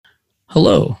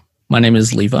Hello, my name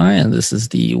is Levi, and this is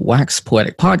the Wax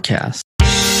Poetic Podcast.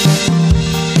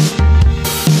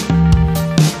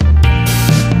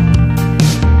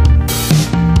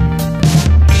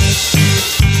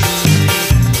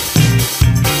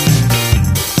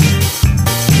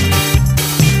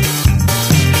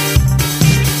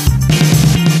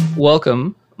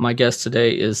 Welcome. My guest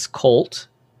today is Colt,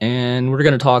 and we're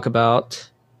going to talk about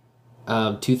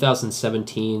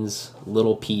 2017's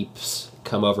Little Peep's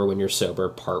Come Over When You're Sober,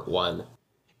 Part 1.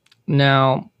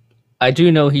 Now, I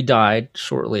do know he died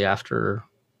shortly after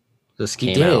this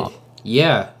came out.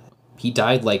 Yeah. He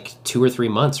died like 2 or 3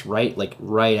 months, right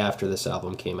after this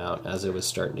album came out. As it was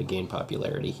starting to gain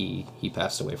popularity, he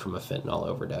passed away from a fentanyl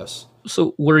overdose.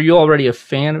 So, were you already a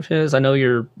fan of his? I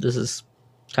know this is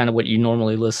kind of what you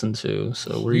normally listen to.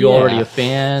 So, were you already a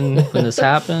fan when this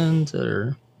happened,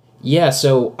 or? Yeah,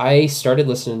 so I started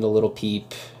listening to Little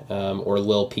Peep, or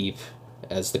Lil Peep,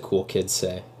 as the cool kids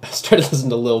say. I started listening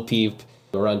to Lil Peep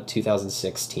around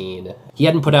 2016. He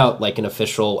hadn't put out like an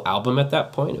official album at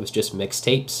that point. It was just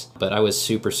mixtapes. But I was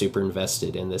super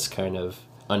invested in this kind of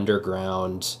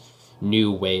underground new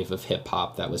wave of hip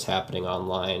hop that was happening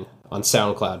online. On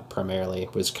SoundCloud primarily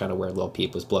was kind of where Lil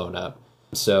Peep was blowing up.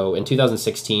 So in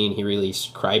 2016, he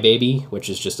released Crybaby, which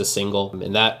is just a single.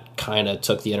 And that kind of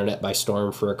took the internet by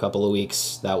storm for a couple of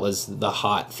weeks. That was the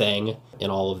hot thing in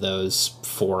all of those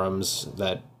forums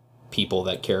that people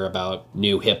that care about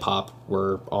new hip hop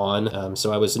were on.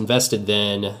 So I was invested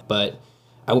then, but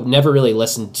I never really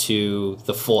listened to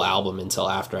the full album until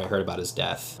after I heard about his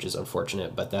death, which is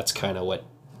unfortunate. But that's kind of what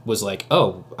was like,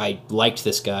 oh, I liked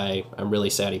this guy. I'm really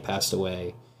sad he passed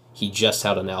away. He just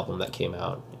had an album that came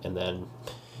out, and then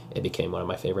it became one of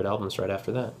my favorite albums right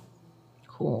after that.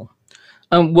 Cool.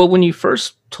 Well, when you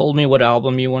first told me what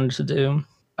album you wanted to do,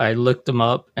 I looked him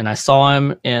up, and I saw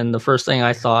him, and the first thing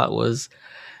I thought was,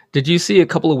 did you see a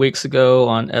couple of weeks ago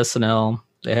on SNL,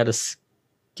 they had a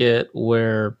skit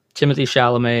where Timothy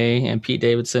Chalamet and Pete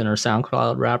Davidson are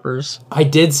SoundCloud rappers? I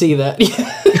did see that.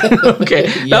 Okay.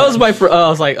 Yeah. That was my I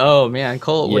was like, oh man,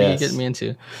 Colt, what are you getting me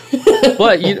into?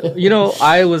 But you know,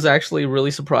 I was actually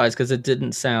really surprised because it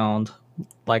didn't sound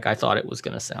like I thought it was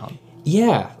going to sound.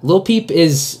 Yeah. Lil Peep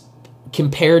is,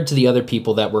 compared to the other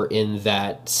people that were in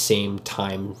that same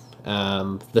time,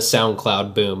 the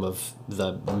SoundCloud boom of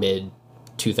the mid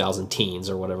 2000 teens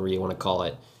or whatever you want to call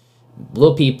it,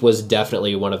 Lil Peep was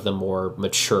definitely one of the more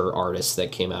mature artists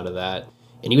that came out of that.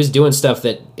 And he was doing stuff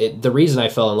that, the reason I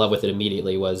fell in love with it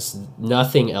immediately was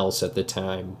nothing else at the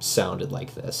time sounded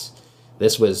like this.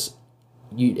 This was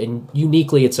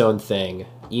uniquely its own thing.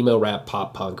 Emo rap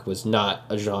pop punk was not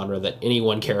a genre that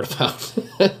anyone cared about.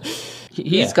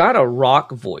 He's got a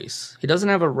rock voice. He doesn't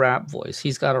have a rap voice.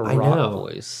 He's got a rock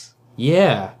voice.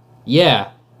 Yeah.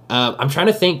 I'm trying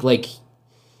to think, like,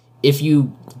 if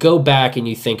you go back and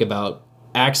you think about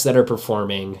acts that are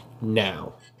performing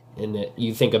now, and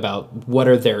you think about what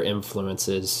are their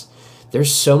influences,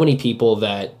 there's so many people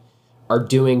that are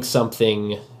doing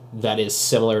something that is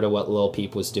similar to what Lil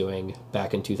Peep was doing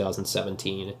back in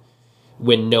 2017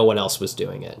 when no one else was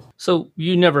doing it. So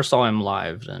you never saw him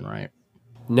live then, right?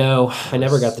 No, I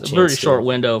never got the chance. A very short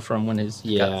window from when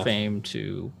he got fame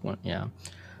to when,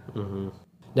 Mm-hmm.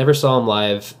 Never saw him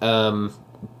live,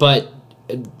 but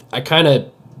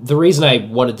the reason I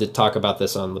wanted to talk about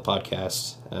this on the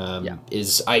podcast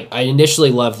is I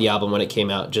initially loved the album when it came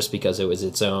out just because it was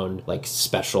its own like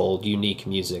special, unique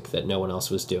music that no one else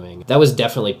was doing. That was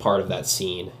definitely part of that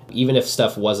scene. Even if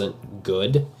stuff wasn't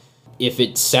good, if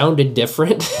it sounded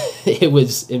different, it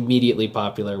was immediately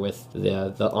popular with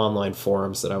the online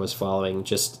forums that I was following.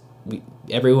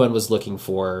 Everyone was looking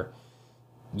for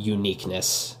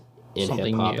uniqueness in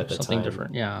hip hop at the time. Something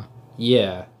different, yeah.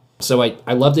 Yeah. So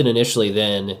I loved it initially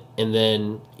then, and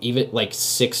then even like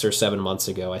 6 or 7 months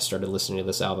ago, I started listening to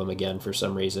this album again for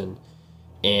some reason,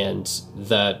 and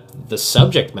the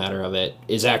subject matter of it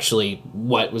is actually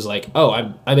what was like, oh,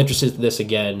 I'm interested in this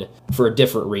again for a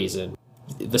different reason.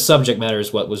 The subject matter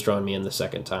is what was drawing me in the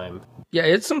second time. Yeah,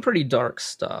 it's some pretty dark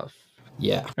stuff.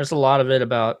 Yeah. There's a lot of it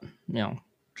about,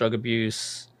 drug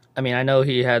abuse. I mean, I know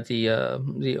he had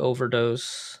the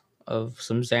overdose of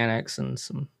some Xanax and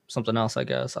something else, I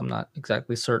guess. I'm not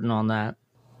exactly certain on that.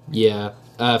 Yeah.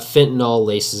 Fentanyl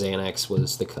laced Xanax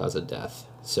was the cause of death.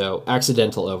 So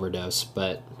accidental overdose,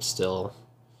 but still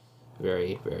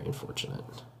very, very unfortunate.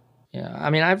 Yeah. I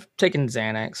mean, I've taken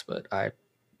Xanax, but I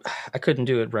couldn't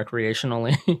do it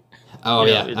recreationally. Oh,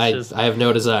 yeah. I have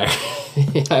no desire.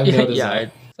 I have no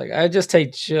desire. I just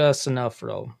take just enough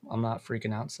though. I'm not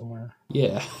freaking out somewhere.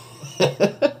 Yeah.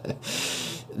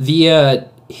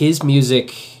 His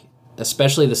music,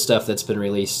 especially the stuff that's been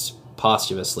released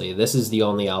posthumously. This is the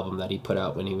only album that he put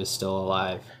out when he was still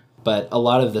alive. But a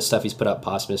lot of the stuff he's put out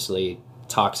posthumously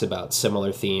talks about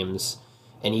similar themes,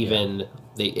 and even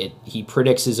he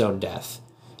predicts his own death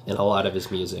in a lot of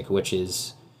his music, which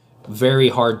is very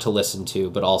hard to listen to,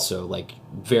 but also like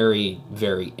very,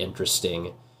 very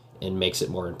interesting and makes it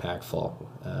more impactful.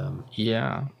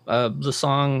 The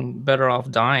song "Better Off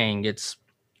Dying," it's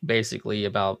basically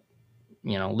about,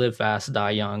 live fast,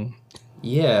 die young.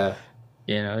 Yeah.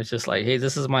 It's just like, hey,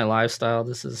 this is my lifestyle.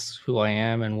 This is who I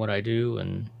am and what I do,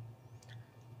 and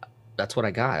that's what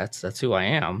I got. That's who I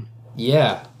am.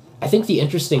 Yeah. I think the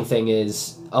interesting thing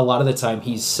is a lot of the time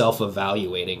he's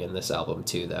self-evaluating in this album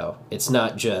too, though. It's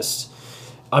not just,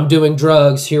 I'm doing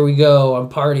drugs, here we go, I'm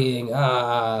partying,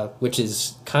 which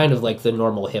is kind of like the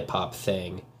normal hip-hop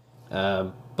thing.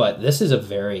 But this is a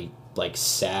very, like,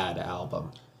 sad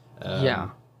album.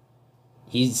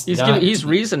 He's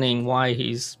reasoning why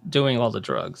he's doing all the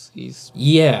drugs. He's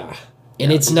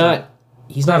He's not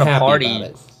happy party about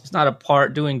it. It's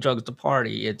not doing drugs to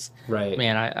party. It's right.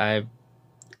 Man,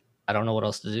 I don't know what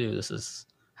else to do. This is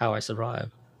how I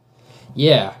survive.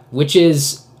 Yeah, which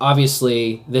is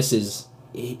obviously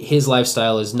his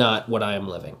lifestyle is not what I am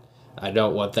living. I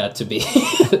don't want that to be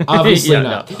obviously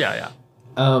not.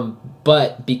 No.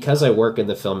 But because I work in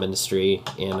the film industry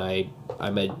and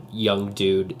I'm a young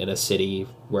dude in a city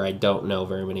where I don't know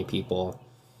very many people.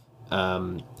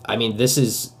 I mean,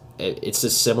 it's a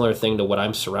similar thing to what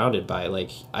I'm surrounded by.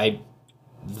 Like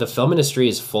the film industry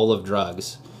is full of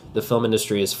drugs. The film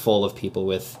industry is full of people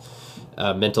with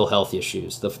mental health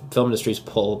issues. The film industry is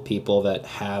full of people that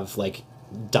have like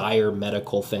dire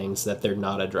medical things that they're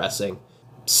not addressing.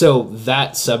 So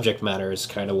that subject matter is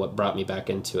kind of what brought me back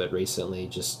into it recently.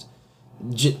 Just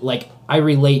like I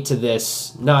relate to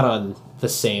this, not on the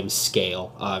same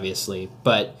scale, obviously,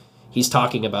 but he's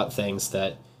talking about things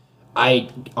that I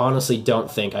honestly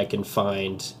don't think I can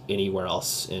find anywhere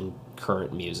else in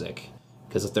current music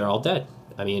because they're all dead.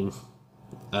 I mean,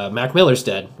 Mac Miller's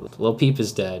dead. Lil Peep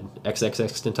is dead.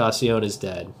 XXXTentacion is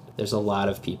dead. There's a lot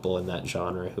of people in that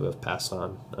genre who have passed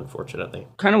on, unfortunately.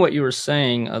 Kind of what you were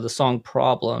saying, the song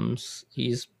Problems,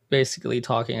 he's basically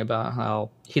talking about how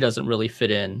he doesn't really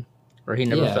fit in, or he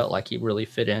never felt like he really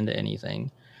fit into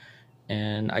anything.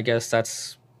 And I guess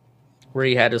that's where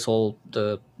he had his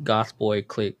the goth boy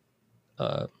clique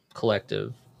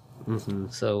collective. Mm-hmm.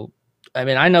 So, I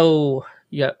mean,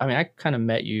 I kind of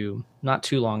met you not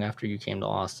too long after you came to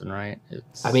Austin, right?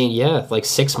 Like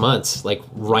 6 months, like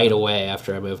right away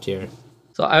after I moved here.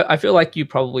 So I feel like you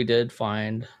probably did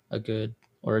find a good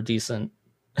or a decent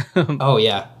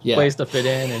place to fit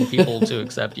in and people to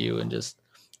accept you, and just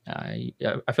I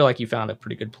feel like you found a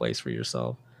pretty good place for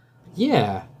yourself.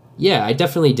 Yeah, I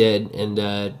definitely did. And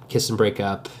Kiss and Break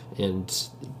Up and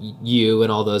you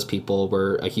and all those people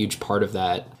were a huge part of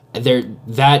that.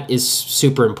 That is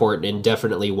super important and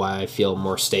definitely why I feel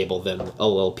more stable than a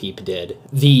Lil Peep did.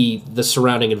 The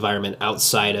surrounding environment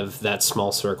outside of that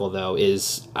small circle, though,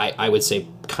 is, I would say,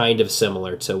 kind of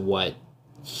similar to what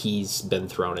he's been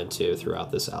thrown into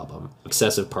throughout this album.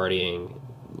 Excessive partying,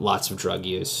 lots of drug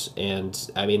use, and,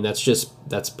 I mean, that's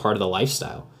part of the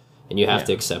lifestyle. And you have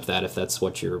to accept that if that's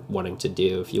what you're wanting to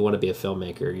do. If you want to be a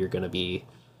filmmaker,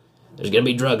 there's going to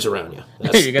be drugs around you.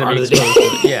 That's you're going to be exposed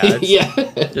to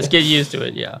it. Just get used to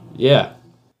it, Yeah.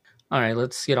 All right,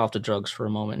 let's get off the drugs for a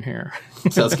moment here.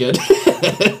 Sounds good.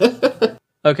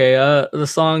 Okay, the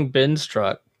song Binge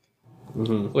Truck,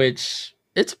 which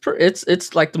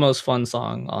it's like the most fun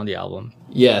song on the album.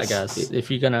 Yes. I guess, if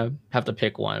you're going to have to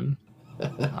pick one.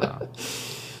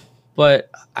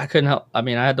 But I couldn't help, I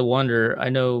mean, I had to wonder,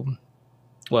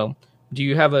 do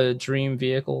you have a dream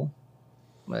vehicle?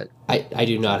 But I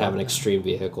do not have an extreme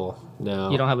vehicle.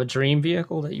 No. You don't have a dream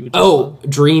vehicle that you would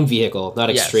dream vehicle, not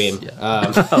extreme. Yes,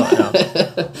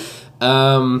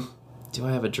 no. Do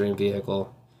I have a dream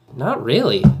vehicle? Not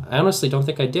really. I honestly don't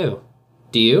think I do.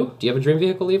 Do you? Do you have a dream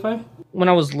vehicle, Levi? When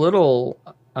I was little,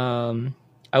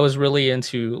 I was really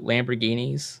into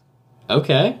Lamborghinis.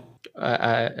 Okay.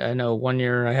 I know one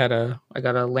year I got a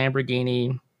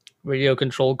Lamborghini radio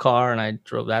controlled car, and I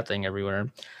drove that thing everywhere.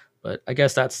 But I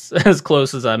guess that's as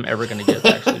close as I'm ever going to get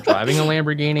to actually driving a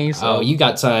Lamborghini. So. Oh, you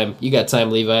got time. You got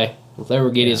time, Levi.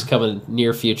 Lamborghini is coming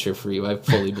near future for you. I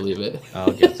fully believe it.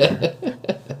 I'll get there.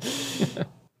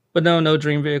 But no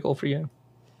dream vehicle for you?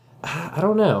 I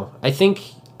don't know. I think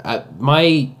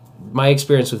my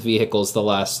experience with vehicles the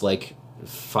last,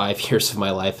 5 years of my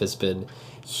life has been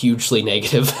hugely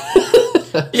negative.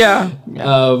 Yeah.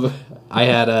 I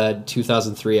had a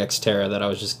 2003 Xterra that I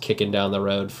was just kicking down the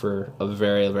road for a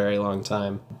very, very long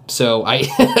time. So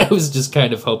I was just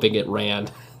kind of hoping it ran.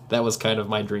 That was kind of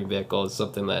my dream vehicle. It's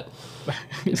something that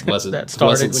That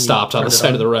wasn't stopped on the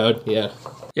side of the road. Yeah.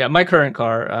 Yeah, my current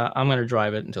car, I'm going to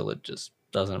drive it until it just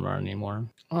doesn't run anymore.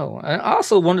 Oh, I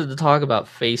also wanted to talk about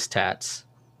face tats.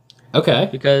 Okay.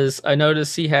 Because I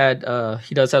noticed he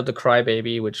does have the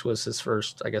Crybaby, which was his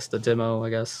first, I guess, the demo, I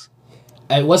guess.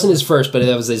 It wasn't his first, but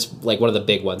it was like one of the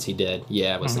big ones he did.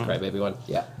 Yeah, it was the Crybaby one.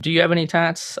 Yeah. Do you have any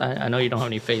tats? I know you don't have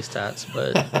any face tats,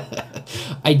 but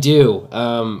I do.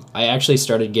 I actually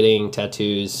started getting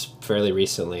tattoos fairly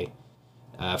recently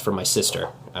from my sister,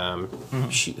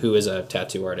 who is a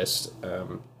tattoo artist.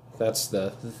 That's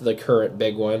the current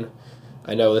big one.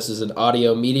 I know this is an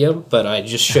audio medium, but I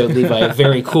just showed Levi a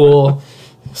very cool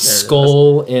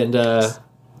skull and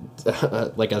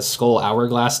like a skull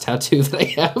hourglass tattoo that I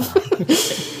have.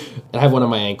 I have one on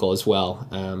my ankle as well.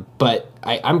 But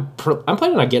I'm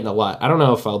planning on getting a lot. I don't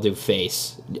know if I'll do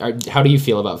face. How do you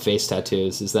feel about face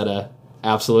tattoos? Is that a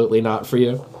absolutely not for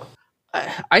you?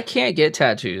 I can't get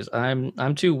tattoos.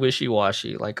 I'm too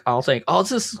wishy-washy. Like, I'll think, oh,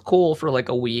 this is cool for like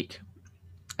a week,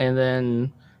 and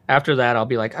then after that, I'll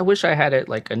be like, I wish I had it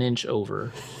like an inch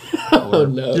over. Oh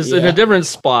no! Just in a different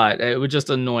spot. It would just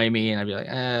annoy me, and I'd be like,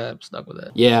 I'm stuck with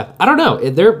it. Yeah, I don't know.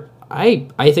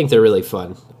 I think they're really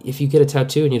fun. If you get a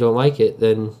tattoo and you don't like it,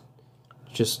 then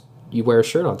just you wear a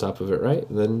shirt on top of it, right?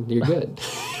 And then you're good.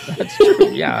 That's true.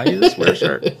 Yeah, you just wear a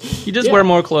shirt. You just wear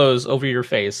more clothes over your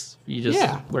face. You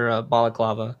just wear a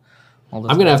balaclava. I'm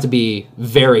going to have to be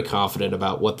very confident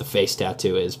about what the face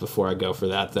tattoo is before I go for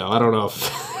that, though. I don't know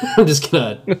if I'm just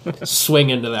going to swing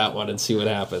into that one and see what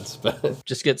happens. But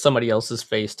just get somebody else's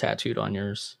face tattooed on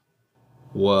yours.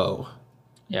 Whoa.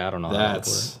 Yeah, I don't know.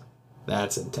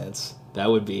 That's intense. That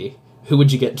would be... Who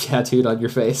would you get tattooed on your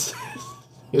face?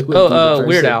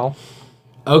 Weird Al.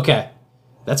 Okay.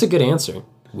 That's a good answer.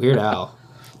 Weird Al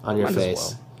on your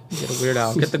face. Well. Get a Weird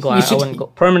Al. Get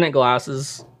the permanent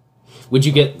glasses. Would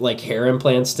you get like hair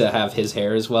implants to have his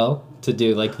hair as well? To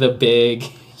do like the big,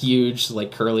 huge,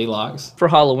 like curly locks? For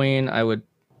Halloween, I would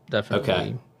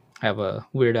definitely have a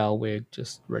Weird Al wig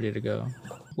just ready to go.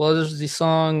 Well, there's the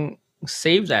song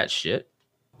Save That Shit.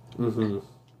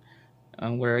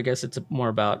 Where I guess it's more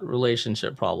about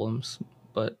relationship problems.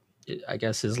 But I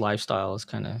guess his lifestyle is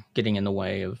kind of getting in the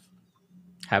way of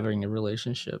having a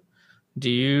relationship. Do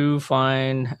you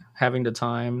find having the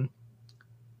time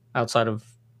outside of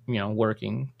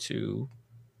working to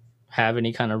have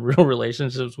any kind of real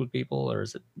relationships with people, or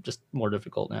is it just more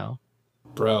difficult now?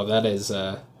 Bro, that is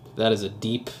a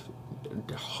deep,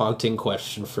 haunting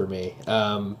question for me.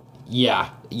 Yeah,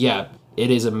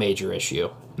 it is a major issue,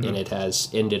 and it has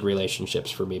ended relationships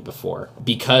for me before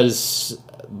because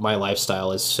my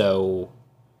lifestyle is so.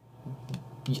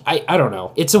 I don't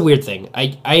know. It's a weird thing.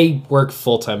 I work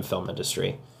full-time film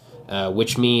industry,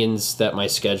 which means that my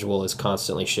schedule is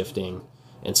constantly shifting.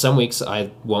 And some weeks I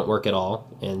won't work at all,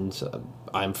 and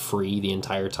I'm free the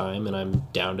entire time, and I'm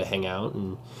down to hang out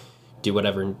and do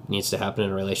whatever needs to happen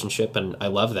in a relationship, and I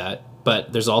love that.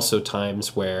 But there's also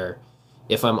times where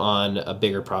if I'm on a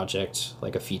bigger project,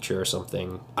 like a feature or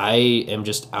something, I am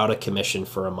just out of commission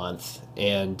for a month,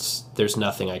 and there's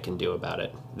nothing I can do about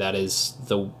it. That is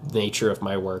the nature of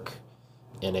my work,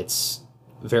 and it's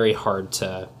very hard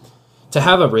to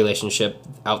have a relationship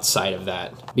outside of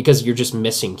that because you're just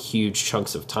missing huge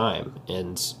chunks of time.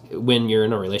 And when you're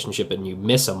in a relationship and you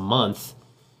miss a month,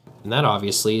 and that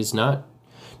obviously is not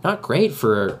great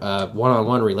for a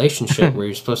one-on-one relationship where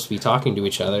you're supposed to be talking to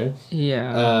each other.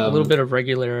 Yeah, a little bit of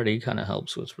regularity kind of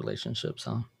helps with relationships,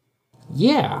 huh?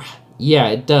 Yeah,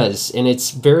 it does. And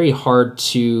it's very hard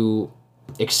to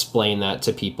explain that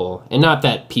to people. And not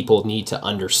that people need to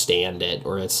understand it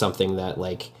or it's something that,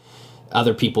 like,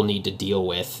 other people need to deal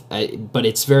with. But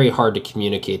it's very hard to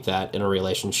communicate that in a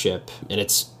relationship. And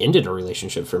it's ended a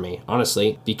relationship for me,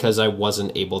 honestly, because I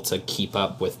wasn't able to keep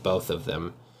up with both of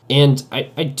them. And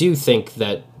I do think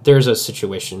that there's a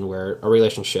situation where a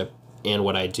relationship and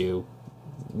what I do,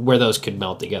 where those could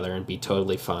meld together and be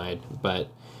totally fine. But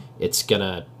it's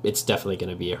definitely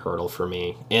gonna be a hurdle for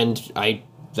me. And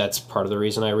that's part of the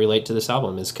reason I relate to this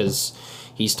album is because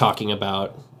he's talking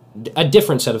about a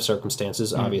different set of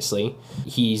circumstances, obviously.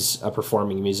 He's a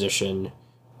performing musician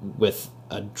with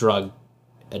a drug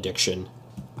addiction.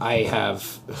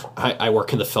 I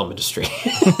work in the film industry.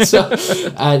 So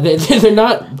they're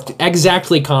not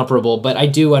exactly comparable, but I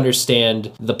do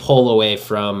understand the pull away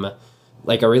from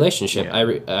like a relationship.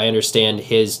 Yeah. I understand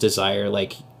his desire,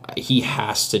 like he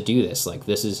has to do this. Like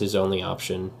this is his only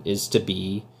option is to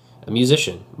be a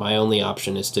musician. My only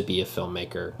option is to be a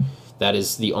filmmaker. That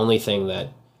is the only thing that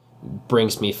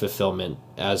brings me fulfillment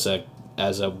as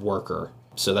a worker.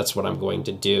 So that's what I'm going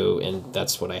to do, and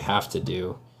that's what I have to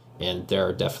do. and there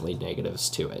are definitely negatives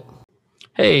to it.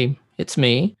 Hey, it's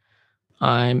me.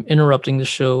 I'm interrupting the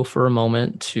show for a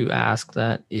moment to ask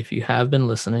that if you have been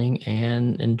listening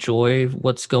and enjoy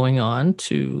what's going on,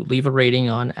 to leave a rating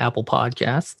on Apple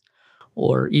Podcasts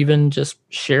or even just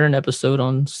share an episode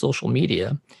on social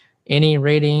media. Any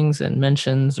ratings and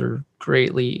mentions are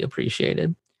greatly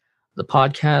appreciated. The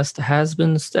podcast has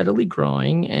been steadily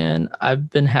growing, and I've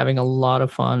been having a lot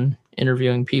of fun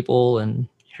interviewing people and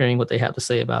hearing what they have to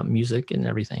say about music and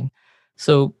everything.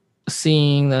 So,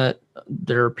 seeing that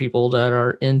there are people that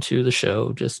are into the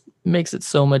show just makes it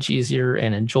so much easier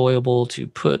and enjoyable to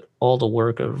put all the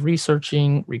work of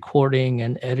researching, recording,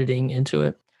 and editing into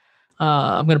it.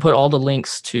 I'm going to put all the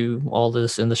links to all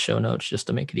this in the show notes just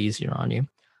to make it easier on you.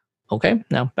 Okay,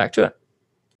 now back to it.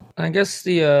 I guess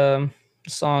the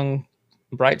song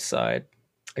 "Bright Side."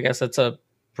 I guess that's a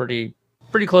pretty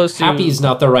close to. Happy is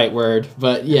not the right word,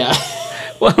 but yeah.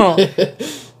 Well,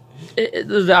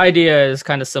 the idea is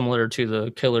kind of similar to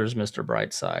the Killer's "Mr.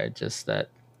 Brightside," just that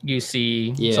you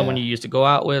see someone you used to go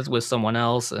out with someone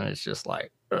else, and it's just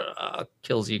like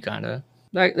kills you, kind of.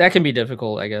 That can be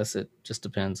difficult. I guess it just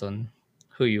depends on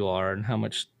who you are and how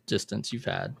much distance you've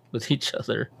had with each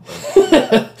other.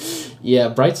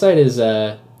 Yeah, Brightside is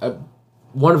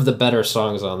one of the better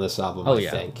songs on this album, I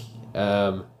think.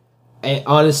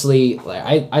 Honestly,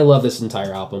 I love this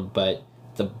entire album, but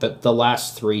the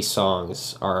last 3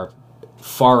 songs are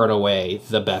far and away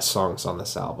the best songs on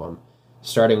this album.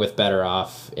 Starting with Better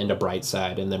Off, into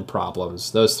Brightside, and then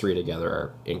Problems. Those 3 together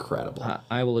are incredible.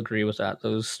 I will agree with that.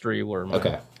 Those 3 were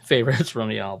my favorites from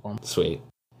the album. Sweet.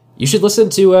 You should listen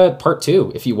to part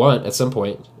 2 if you want at some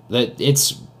point.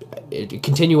 It's a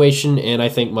continuation, and I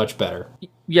think much better.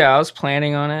 Yeah, I was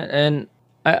planning on it, and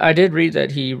I did read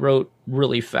that he wrote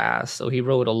really fast. So he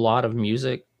wrote a lot of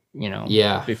music,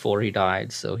 before he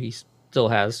died. So he still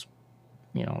has,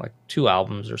 like 2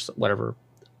 albums or whatever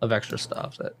of extra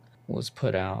stuff that was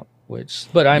put out.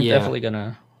 But I'm definitely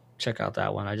gonna check out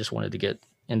that one. I just wanted to get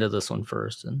into this one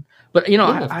first, but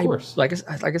of course. like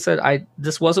I said,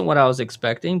 this wasn't what I was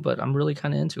expecting, but I'm really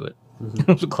kind of into it.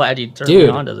 I'm glad you turned me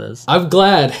on to this. I'm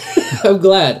glad. I'm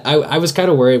glad. I was kind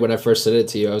of worried when I first sent it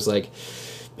to you. I was like,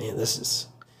 man, this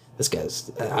guy's,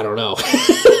 I don't know.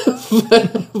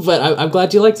 but I'm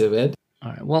glad you liked it, man.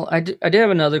 All right. Well, I did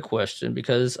have another question,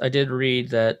 because I did read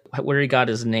that where he got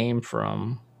his name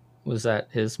from was that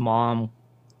his mom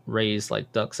raised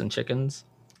like ducks and chickens.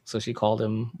 So she called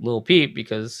him Lil Peep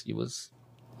because he was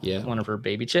one of her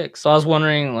baby chicks. So I was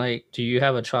wondering, like, do you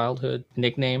have a childhood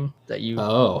nickname that you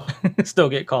still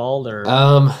get called? Or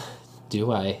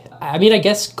do I? I mean, I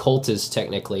guess Colt is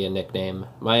technically a nickname.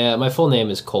 My full name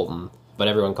is Colton, but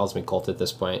everyone calls me Colt at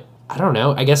this point. I don't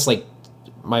know. I guess like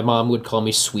my mom would call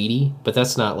me Sweetie, but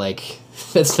that's not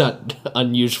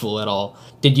unusual at all.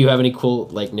 Did you have any cool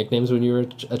like nicknames when you were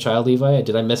a child, Levi?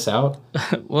 Did I miss out?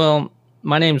 Well,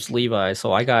 my name's Levi,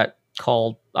 so I got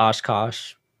called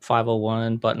Oshkosh,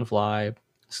 501, Buttonfly,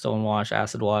 Stonewash,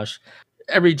 Acid Wash,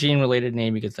 every gene-related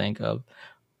name you could think of.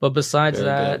 But besides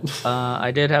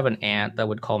I did have an aunt that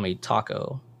would call me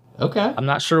Taco. Okay. I'm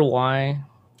not sure why.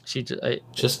 She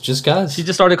just cause. She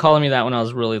just started calling me that when I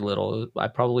was really little. I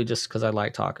probably just because I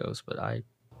like tacos, but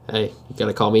Hey, you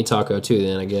gotta call me Taco too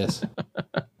then, I guess.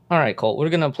 All right, Colt, we're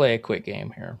gonna play a quick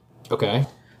game here. Okay.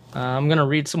 I'm gonna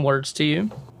read some words to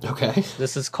you. Okay.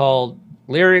 This is called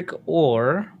Lyric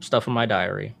or Stuff in My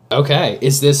Diary. Okay.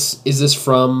 Is this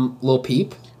from Lil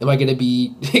Peep? Am I gonna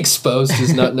be exposed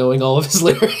as not knowing all of his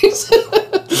lyrics?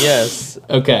 Yes.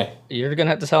 Okay. You're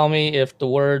gonna have to tell me if the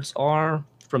words are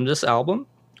from this album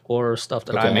or stuff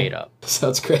that I made up.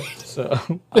 Sounds great. So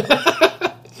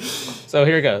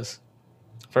here goes.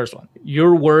 First one.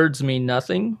 Your words mean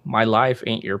nothing. My life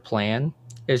ain't your plan.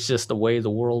 It's just the way the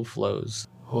world flows.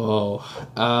 Whoa.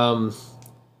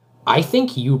 I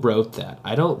think you wrote that.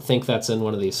 I don't think that's in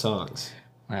one of these songs.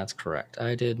 That's correct.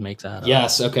 I did make that up.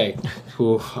 Yes, okay.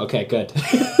 Ooh, okay, good.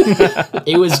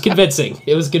 It was convincing.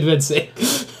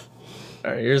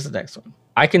 All right, here's the next one.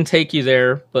 I can take you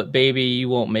there, but baby, you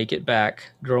won't make it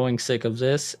back. Growing sick of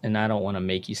this, and I don't want to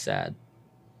make you sad.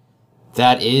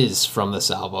 That is from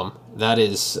this album. That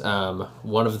is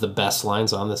one of the best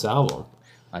lines on this album.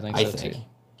 I think so too.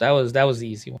 That was the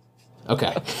easy one.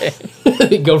 Okay.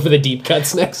 Go for the deep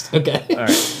cuts next. Okay. All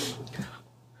right.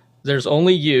 There's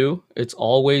only you. It's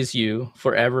always you.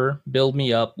 Forever. Build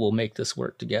me up. We'll make this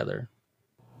work together.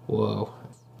 Whoa.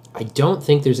 I don't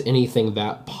think there's anything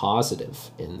that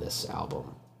positive in this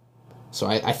album. So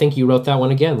I think you wrote that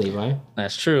one again, Levi.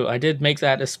 That's true. I did make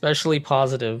that especially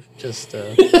positive just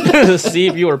to see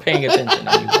if you were paying attention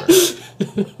anymore.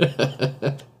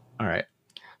 All right.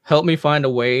 Help me find a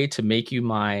way to make you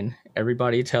mine.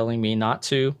 Everybody telling me not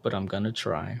to, but I'm gonna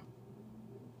try.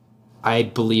 I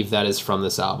believe that is from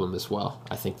this album as well.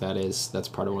 I think that's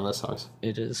part of one of the songs.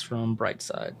 It is from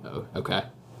Brightside. Oh, okay.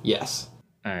 Yes.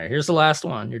 All right, here's the last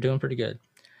one. You're doing pretty good.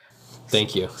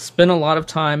 Thank you. Spend a lot of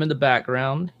time in the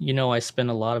background. You know I spend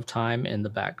a lot of time in the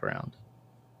background.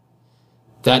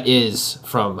 That is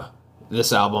from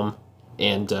this album,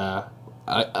 and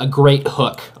a great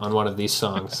hook on one of these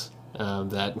songs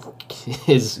that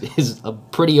is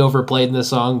pretty overplayed in the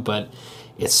song, but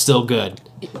it's still good.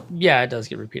 Yeah, it does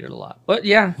get repeated a lot. But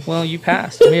yeah, well, you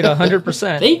passed. You made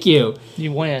 100%. Thank you.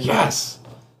 You win. Yes.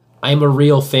 I'm a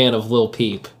real fan of Lil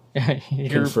Peep.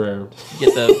 Confirmed.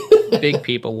 Get the Big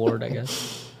Peep Award, I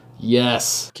guess.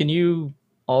 Yes. Can you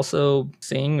also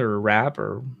sing or rap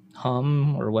or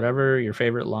hum or whatever your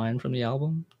favorite line from the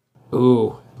album?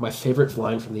 Ooh, my favorite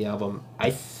line from the album.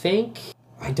 I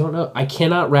don't know. I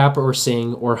cannot rap or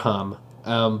sing or hum.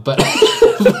 But,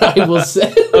 but I will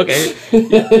say. Okay, you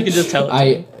can just tell it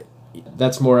to me.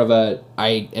 That's more of a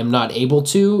I am not able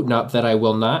to, not that I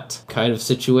will not kind of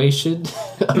situation,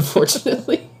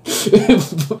 unfortunately.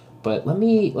 But let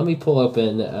me pull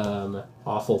open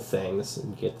Awful Things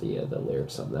and get the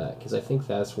lyrics on that, because I think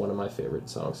that's one of my favorite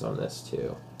songs on this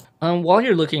too. While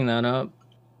you're looking that up,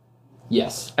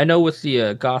 yes, I know with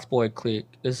the Goth Boy clique,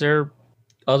 is there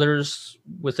others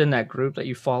within that group that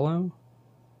you follow?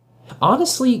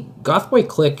 Honestly, Goth Boy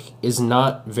Clique is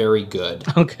not very good.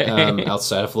 Okay.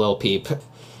 Outside of Lil Peep.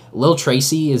 Lil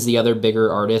Tracy is the other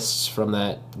bigger artist from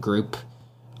that group.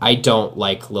 I don't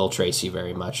like Lil Tracy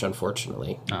very much,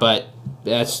 unfortunately. Oh. But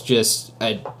that's just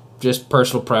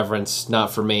personal preference,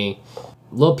 not for me.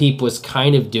 Lil Peep was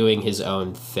kind of doing his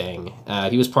own thing.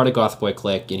 He was part of Goth Boy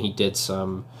Clique, and he did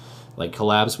some like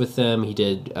collabs with them. He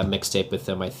did a mixtape with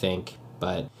them, I think.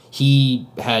 But he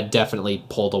had definitely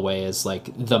pulled away as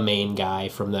like the main guy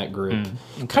from that group.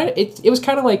 Okay. Kind of, it was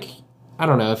kind of like, I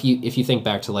don't know, if you think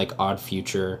back to like Odd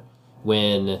Future,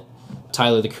 when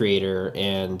Tyler the Creator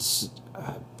and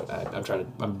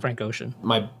Frank Ocean.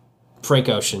 Frank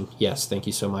Ocean, yes, thank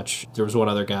you so much. There was one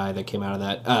other guy that came out of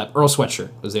that. Earl Sweatshirt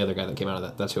was the other guy that came out of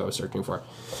that. That's who I was searching for.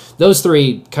 Those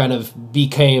three kind of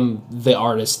became the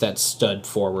artists that stood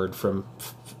forward from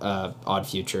Odd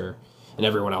Future. And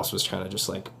everyone else was kind of just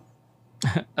like,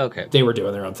 okay, they were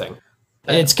doing their own thing.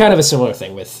 And it's kind of a similar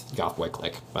thing with Goth Boy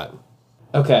Clique, but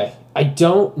okay. I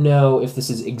don't know if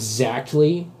this is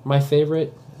exactly my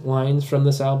favorite lines from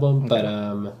this album,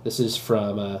 but this is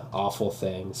from Awful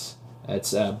Things.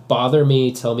 It's bother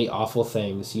me, tell me awful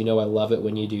things. You know I love it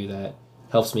when you do that.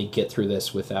 Helps me get through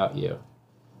this without you.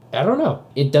 I don't know.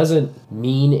 It doesn't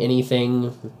mean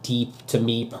anything deep to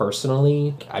me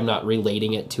personally. I'm not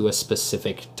relating it to a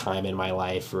specific time in my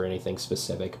life or anything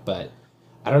specific, but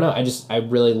I don't know. I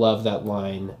really love that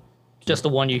line. Just the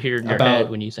one you hear in your head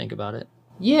when you think about it.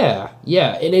 Yeah.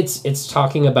 And it's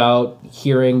talking about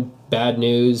hearing bad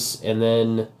news and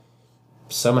then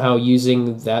somehow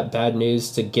using that bad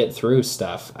news to get through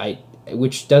stuff.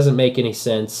 Which doesn't make any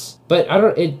sense, but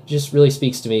it just really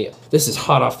speaks to me. This is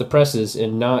hot off the presses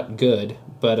and not good,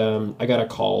 but I got a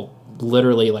call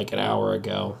literally like an hour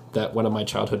ago that one of my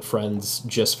childhood friends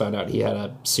just found out he had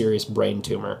a serious brain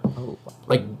tumor. Oh.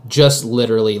 Like just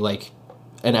literally like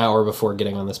an hour before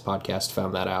getting on this podcast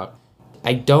found that out.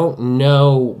 I don't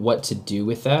know what to do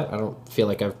with that. I don't feel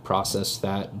like I've processed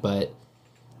that, but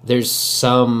there's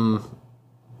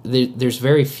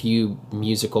very few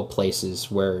musical places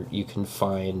where you can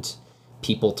find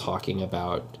people talking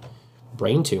about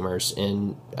brain tumors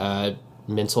and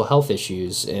mental health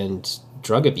issues and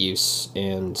drug abuse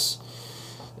and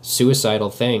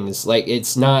suicidal things. Like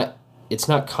it's not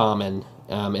common,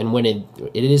 and when it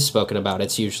is spoken about,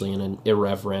 it's usually in an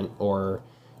irreverent or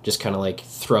just kind of like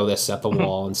throw this at the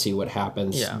wall and see what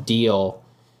happens deal.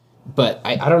 But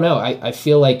I don't know. I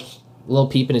feel like Lil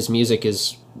Peep and his music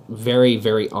is very,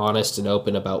 very honest and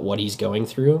open about what he's going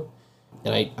through.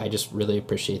 And I just really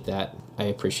appreciate that. I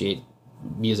appreciate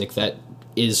music that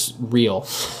is real.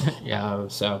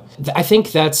 I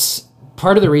think that's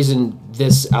part of the reason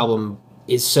this album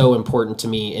is so important to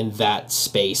me in that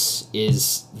space,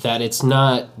 is that it's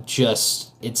not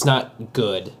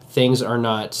good. Things are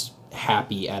not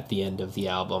happy at the end of the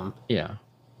album. Yeah.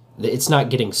 It's not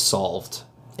getting solved.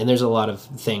 And there's a lot of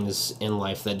things in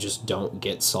life that just don't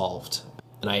get solved.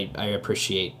 And I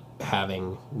appreciate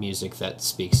having music that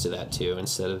speaks to that too,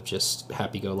 instead of just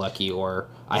happy-go-lucky or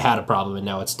I had a problem and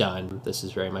now it's done. This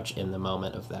is very much in the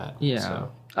moment of that. Yeah.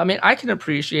 So. I mean, I can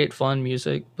appreciate fun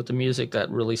music, but the music that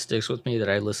really sticks with me that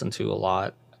I listen to a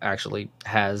lot actually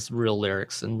has real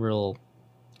lyrics and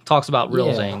talks about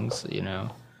real things, you know.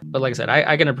 But like I said,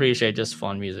 I can appreciate just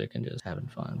fun music and just having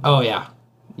fun. Oh yeah,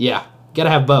 yeah. Gotta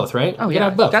have both, right? Oh gotta yeah,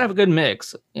 have both. gotta have a good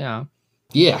mix. Yeah.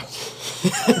 Yeah.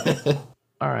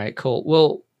 All right, cool.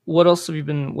 Well, what have you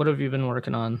been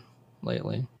working on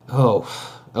lately? Oh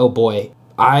boy.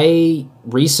 I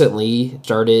recently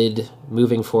started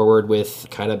moving forward with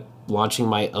kind of launching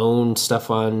my own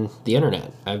stuff on the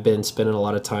internet. I've been spending a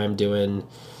lot of time doing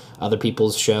other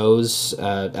people's shows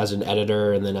as an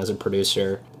editor and then as a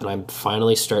producer. And I'm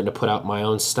finally starting to put out my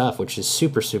own stuff, which is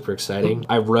super, super exciting.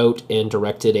 I wrote and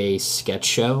directed a sketch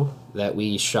show that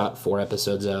we shot 4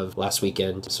 episodes of last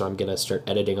weekend. So I'm going to start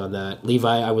editing on that.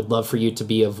 Levi, I would love for you to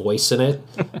be a voice in it.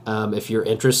 If you're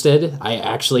interested, I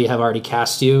actually have already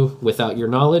cast you without your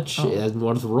knowledge in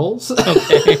one of the roles.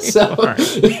 Okay. So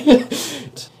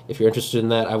if you're interested in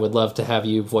that, I would love to have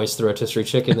you voice the rotisserie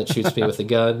chicken that shoots me with a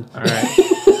gun. All right.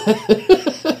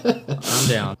 I'm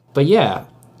down. But yeah,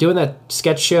 doing that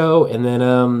sketch show, and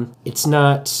then it's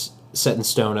not set in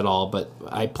stone at all, but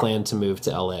I plan to move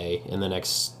to LA in the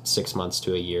next 6 months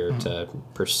to a year to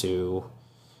pursue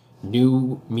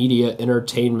new media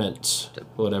entertainment,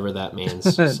 whatever that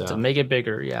means. So, To make it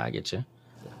bigger. Yeah, I get you.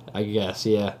 I guess,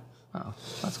 yeah. Oh,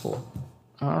 that's cool.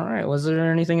 All right. Was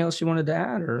there anything else you wanted to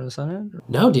add, or is that it?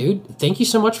 No, dude. Thank you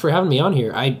so much for having me on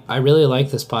here. I really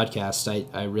like this podcast.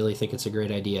 I really think it's a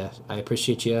great idea. I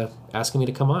appreciate you asking me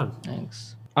to come on.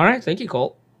 Thanks. All right. Thank you,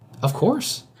 Colt. Of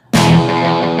course.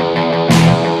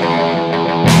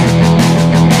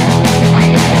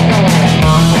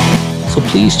 So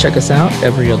please check us out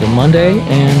every other Monday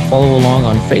and follow along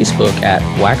on Facebook at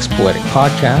Wax Poetic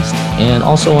Podcast and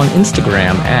also on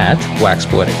Instagram at Wax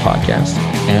Poetic Podcast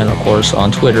and of course on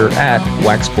Twitter at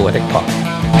Wax Poetic Pod.